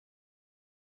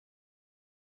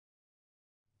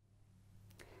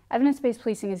Evidence-based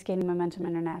policing is gaining momentum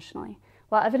internationally.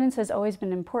 While evidence has always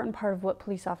been an important part of what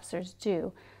police officers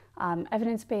do,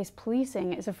 evidence-based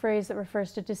policing is a phrase that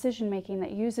refers to decision-making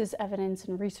that uses evidence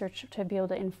and research to be able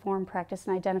to inform practice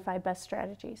and identify best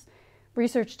strategies.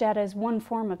 Research data is one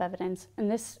form of evidence, and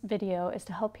this video is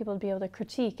to help people be able to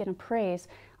critique and appraise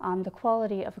the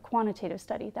quality of a quantitative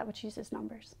study, that which uses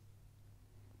numbers.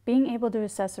 Being able to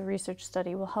assess a research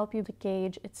study will help you to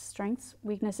gauge its strengths,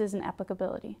 weaknesses, and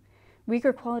applicability.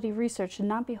 Weaker quality research should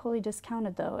not be wholly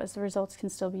discounted, though, as the results can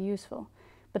still be useful,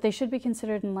 but they should be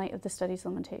considered in light of the study's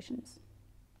limitations.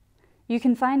 You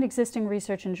can find existing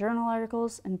research in journal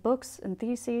articles, in books and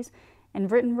theses, in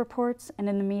written reports, and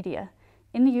in the media.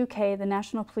 In the UK, the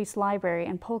National Police Library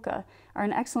and Polka are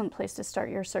an excellent place to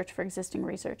start your search for existing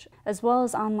research, as well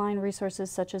as online resources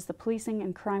such as the Policing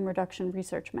and Crime Reduction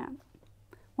Research Map.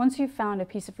 Once you've found a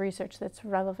piece of research that's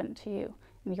relevant to you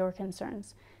and your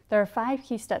concerns, there are 5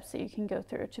 key steps that you can go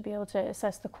through to be able to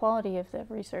assess the quality of the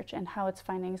research and how its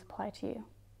findings apply to you.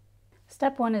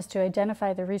 Step 1 is to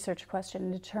identify the research question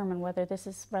and determine whether this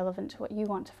is relevant to what you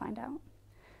want to find out.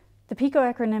 The PICO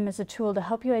acronym is a tool to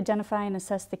help you identify and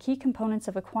assess the key components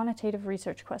of a quantitative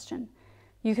research question.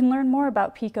 You can learn more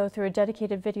about PICO through a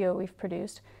dedicated video we've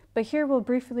produced, but here we'll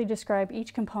briefly describe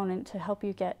each component to help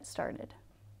you get started.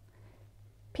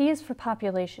 P is for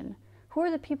population. Who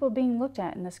are the people being looked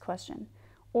at in this question?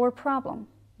 Or problem.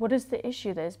 What is the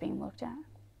issue that is being looked at?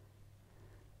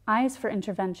 I is for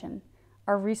intervention.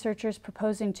 Are researchers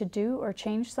proposing to do or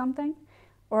change something?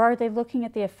 Or are they looking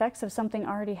at the effects of something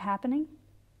already happening?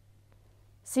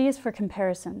 C is for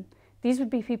comparison. These would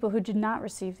be people who did not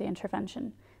receive the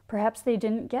intervention. Perhaps they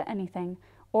didn't get anything,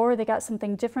 or they got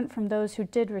something different from those who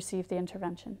did receive the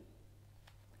intervention.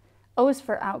 O is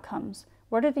for outcomes.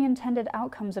 What are the intended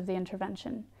outcomes of the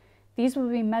intervention? These will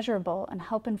be measurable and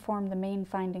help inform the main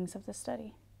findings of the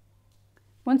study.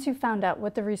 Once you've found out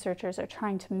what the researchers are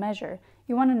trying to measure,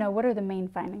 you want to know what are the main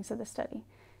findings of the study.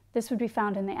 This would be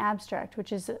found in the abstract,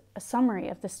 which is a summary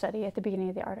of the study at the beginning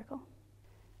of the article.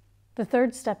 The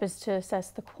third step is to assess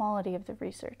the quality of the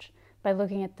research by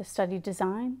looking at the study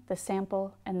design, the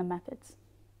sample, and the methods.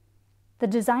 The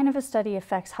design of a study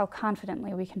affects how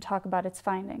confidently we can talk about its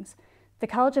findings. The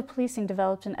College of Policing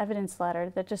developed an evidence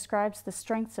ladder that describes the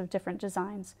strengths of different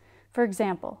designs. For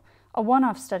example, a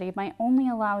one-off study might only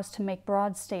allow us to make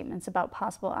broad statements about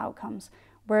possible outcomes,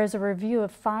 whereas a review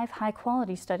of 5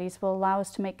 high-quality studies will allow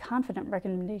us to make confident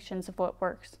recommendations of what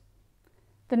works.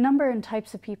 The number and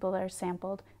types of people that are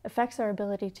sampled affects our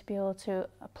ability to be able to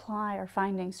apply our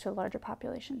findings to a larger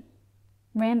population.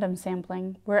 Random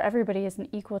sampling, where everybody has an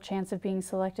equal chance of being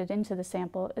selected into the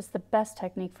sample, is the best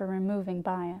technique for removing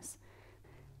bias.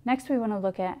 Next, we want to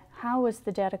look at how was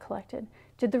the data collected.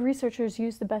 Did the researchers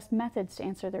use the best methods to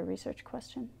answer their research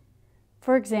question?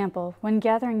 For example, when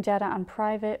gathering data on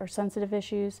private or sensitive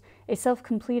issues, a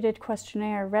self-completed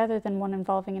questionnaire rather than one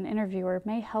involving an interviewer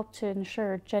may help to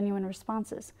ensure genuine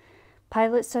responses.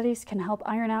 Pilot studies can help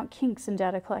iron out kinks in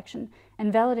data collection,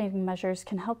 and validating measures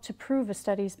can help to prove a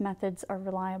study's methods are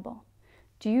reliable.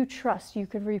 Do you trust you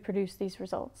could reproduce these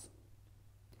results?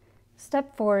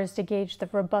 Step 4 is to gauge the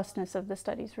robustness of the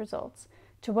study's results.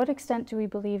 To what extent do we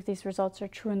believe these results are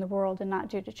true in the world and not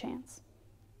due to chance?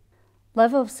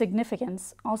 Level of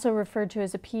significance, also referred to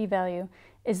as a p-value,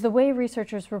 is the way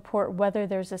researchers report whether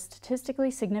there's a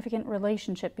statistically significant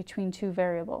relationship between 2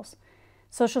 variables.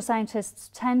 Social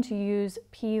scientists tend to use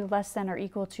p less than or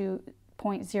equal to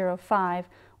 0.05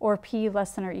 or p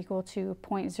less than or equal to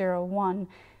 0.01,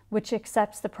 which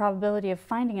accepts the probability of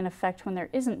finding an effect when there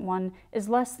isn't one is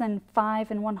less than 5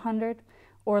 in 100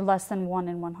 or less than 1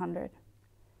 in 100.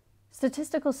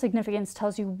 Statistical significance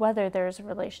tells you whether there is a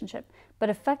relationship, but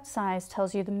effect size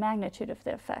tells you the magnitude of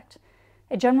the effect.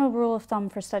 A general rule of thumb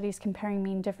for studies comparing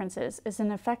mean differences is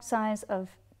an effect size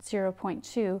of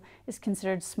 0.2 is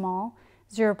considered small,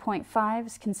 0.5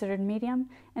 is considered medium,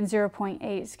 and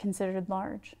 0.8 is considered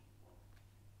large.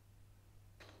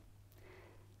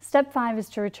 Step 5 is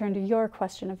to return to your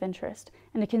question of interest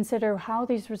and to consider how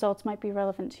these results might be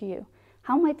relevant to you.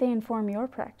 How might they inform your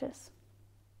practice?